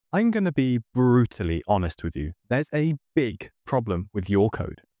I'm going to be brutally honest with you. There's a big problem with your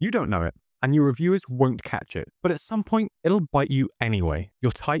code. You don't know it, and your reviewers won't catch it, but at some point, it'll bite you anyway.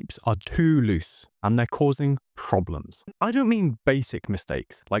 Your types are too loose, and they're causing problems. I don't mean basic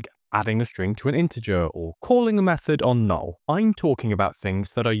mistakes, like adding a string to an integer or calling a method on null. I'm talking about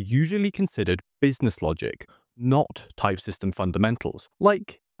things that are usually considered business logic, not type system fundamentals,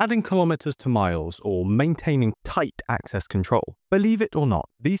 like adding kilometers to miles or maintaining tight access control. Believe it or not,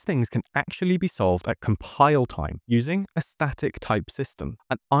 these things can actually be solved at compile time using a static type system,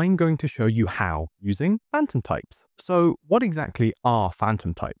 and I'm going to show you how using phantom types. So what exactly are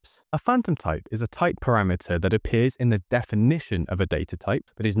phantom types? A phantom type is a type parameter that appears in the definition of a data type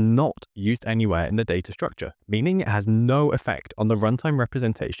but is not used anywhere in the data structure, meaning it has no effect on the runtime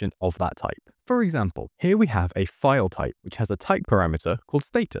representation of that type. For example, here we have a file type which has a type parameter called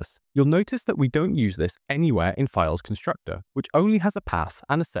status. You'll notice that we don't use this anywhere in file's constructor, which only has a path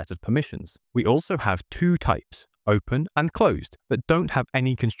and a set of permissions. We also have two types, open and closed, that don't have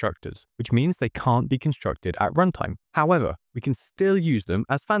any constructors, which means they can't be constructed at runtime. However, we can still use them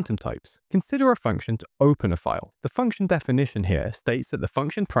as phantom types. Consider a function to open a file. The function definition here states that the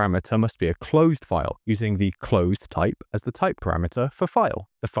function parameter must be a closed file, using the closed type as the type parameter for file.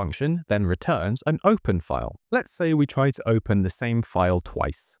 The function then returns an open file. Let's say we try to open the same file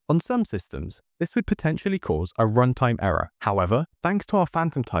twice. On some systems, this would potentially cause a runtime error. However, thanks to our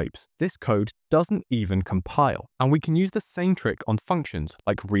phantom types, this code doesn't even compile, and we can use the same trick on functions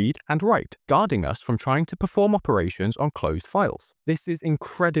like read and write, guarding us from trying to perform operations on closed files. This is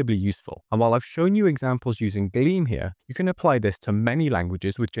incredibly useful, and while I've shown you examples using Gleam here, you can apply this to many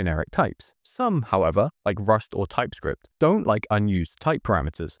languages with generic types. Some, however, like Rust or TypeScript, don't like unused type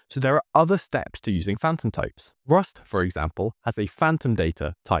parameters, so there are other steps to using phantom types. Rust, for example, has a phantom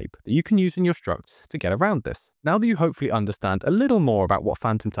data type that you can use in your structs to get around this. Now that you hopefully understand a little more about what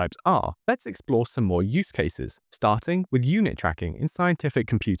phantom types are, let's explore some more use cases, starting with unit tracking in scientific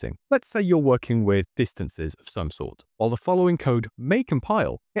computing. Let's say you're working with distances of some sort. While the following code may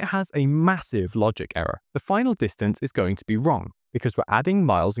compile, it has a massive logic error. The final distance is going to be wrong, because we're adding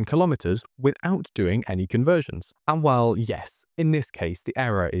miles and kilometers without doing any conversions. And while yes, in this case the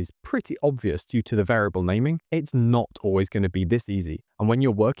error is pretty obvious due to the variable naming, it's not always going to be this easy. And when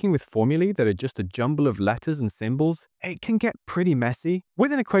you're working with formulae that are just a jumble of letters and symbols, it can get pretty messy.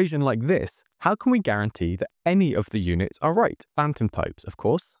 With an equation like this, how can we guarantee that any of the units are right? Phantom types, of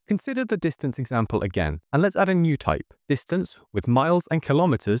course. Consider the distance example again, and let's add a new type, distance, with miles and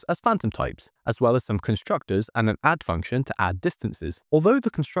kilometers as phantom types, as well as some constructors and an add function to add distances. Although the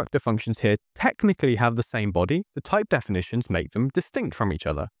constructor functions here technically have the same body, the type definitions make them distinct from each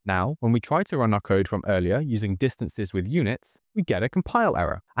other. Now, when we try to run our code from earlier using distances with units, we get a compile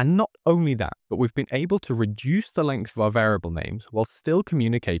error. And not only that, but we've been able to reduce the length of our variable names while still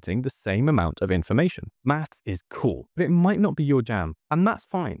communicating the same amount of information. Maths is cool, but it might not be your jam, and that's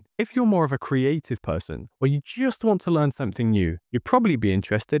fine. If you're more of a creative person, or you just want to learn something new, you'd probably be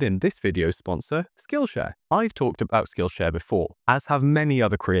interested in this video's sponsor, Skillshare. I've talked about Skillshare before, as have many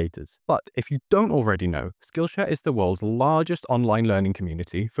other creators. But if you don't already know, Skillshare is the world's largest online learning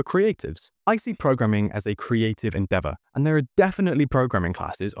community for creatives. I see programming as a creative endeavor, and there are definitely programming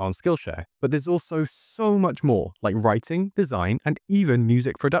classes on Skillshare, but there's also so much more, like writing, design, and even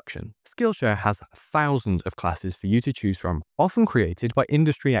music production. Skillshare has thousands of classes for you to choose from, often created by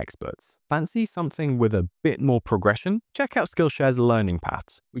industry experts. Fancy something with a bit more progression? Check out Skillshare's learning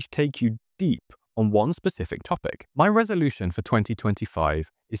paths, which take you deep on one specific topic. My resolution for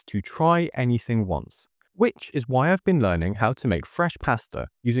 2025 is to try anything once, which is why I've been learning how to make fresh pasta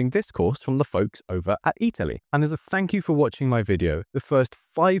using this course from the folks over at Italy. And as a thank you for watching my video, the first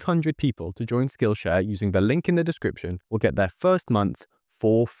 500 people to join Skillshare using the link in the description will get their first month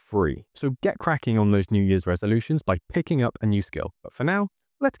for free. So get cracking on those New Year's resolutions by picking up a new skill. But for now,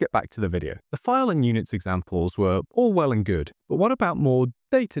 let's get back to the video. The file and units examples were all well and good, but what about more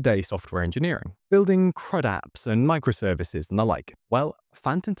day-to-day software engineering? Building CRUD apps and microservices and the like. Well,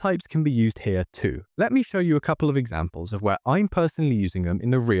 phantom types can be used here too. Let me show you a couple of examples of where I'm personally using them in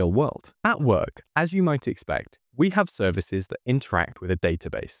the real world. At work, as you might expect, we have services that interact with a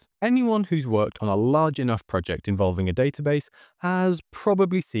database. Anyone who's worked on a large enough project involving a database has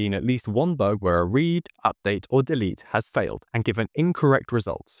probably seen at least one bug where a read, update, or delete has failed and given incorrect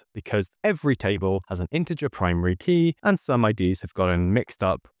results because every table has an integer primary key and some IDs have gotten mixed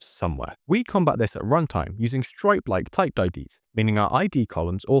up somewhere. We combat this at runtime using stripe-like typed IDs, meaning our ID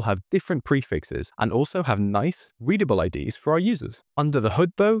columns all have different prefixes and also have nice, readable IDs for our users. Under the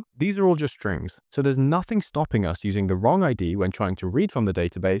hood though, these are all just strings, so there's nothing stopping stopping us using the wrong ID when trying to read from the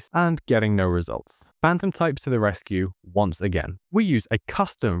database and getting no results. Phantom types to the rescue once again. We use a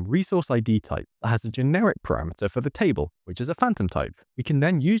custom resource ID type that has a generic parameter for the table, which is a phantom type. We can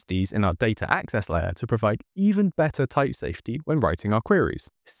then use these in our data access layer to provide even better type safety when writing our queries.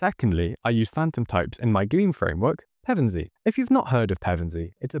 Secondly, I use phantom types in my Gleam framework, Pevensie. If you've not heard of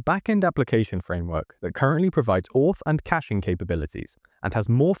Pevensie, it's a back-end application framework that currently provides auth and caching capabilities and has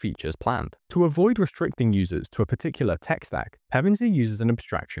more features planned. To avoid restricting users to a particular tech stack, Pevensie uses an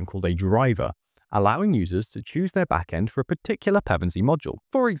abstraction called a driver, allowing users to choose their backend for a particular Pevensie module.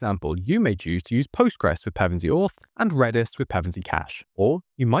 For example, you may choose to use Postgres with Pevensie Auth and Redis with Pevensie Cache, or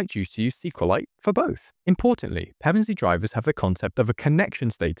you might choose to use SQLite for both. Importantly, Pevensie drivers have the concept of a connection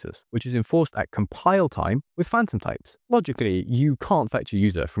status, which is enforced at compile time with phantom types. Logically, you can't fetch a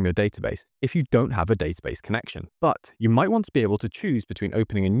user from your database if you don't have a database connection, but you might want to be able to choose between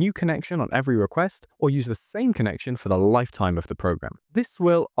opening a new connection on every request or use the same connection for the lifetime of the program. This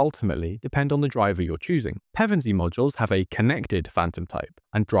will ultimately depend on the driver you're choosing. Pevensie modules have a connected phantom type,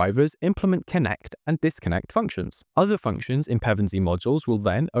 and drivers implement connect and disconnect functions. Other functions in Pevensie modules will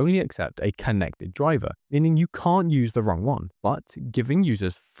then only accept a connected driver, meaning you can't use the wrong one, but giving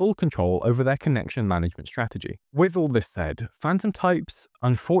users full control over their connection management strategy. With all this said, phantom types,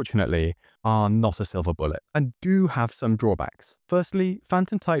 unfortunately, are not a silver bullet and do have some drawbacks. Firstly,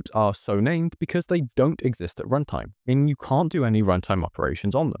 phantom types are so named because they don't exist at runtime, meaning you can't do any runtime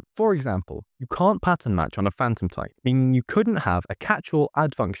operations on them. For example, you can't pattern match on a phantom type, meaning you couldn't have a catch-all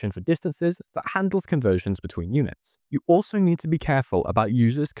add function for distances that handles conversions between units. You also need to be careful about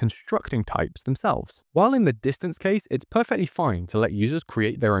users constructing types themselves. While in the distance case, it's perfectly fine to let users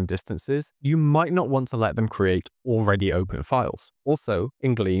create their own distances, you might not want to let them create already open files. Also,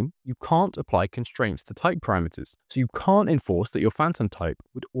 in Gleam, you can't apply constraints to type parameters, so you can't enforce that your phantom type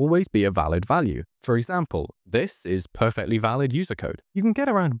would always be a valid value. For example, this is perfectly valid user code. You can get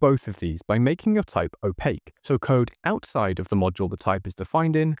around both of these by making your type opaque, so code outside of the module the type is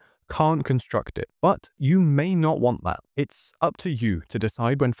defined in can't construct it. But you may not want that. It's up to you to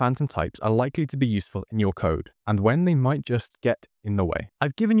decide when phantom types are likely to be useful in your code and when they might just get in the way.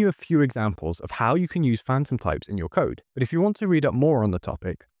 I've given you a few examples of how you can use phantom types in your code, but if you want to read up more on the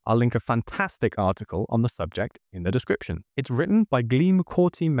topic, I'll link a fantastic article on the subject in the description. It's written by Gleam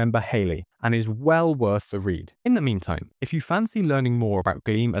core team member Haley and is well worth the read. In the meantime, if you fancy learning more about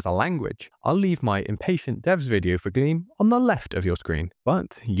Gleam as a language, I'll leave my Impatient Devs video for Gleam on the left of your screen.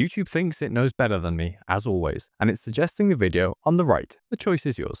 But YouTube thinks it knows better than me, as always, and it's suggesting the video on the right. The choice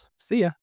is yours. See ya!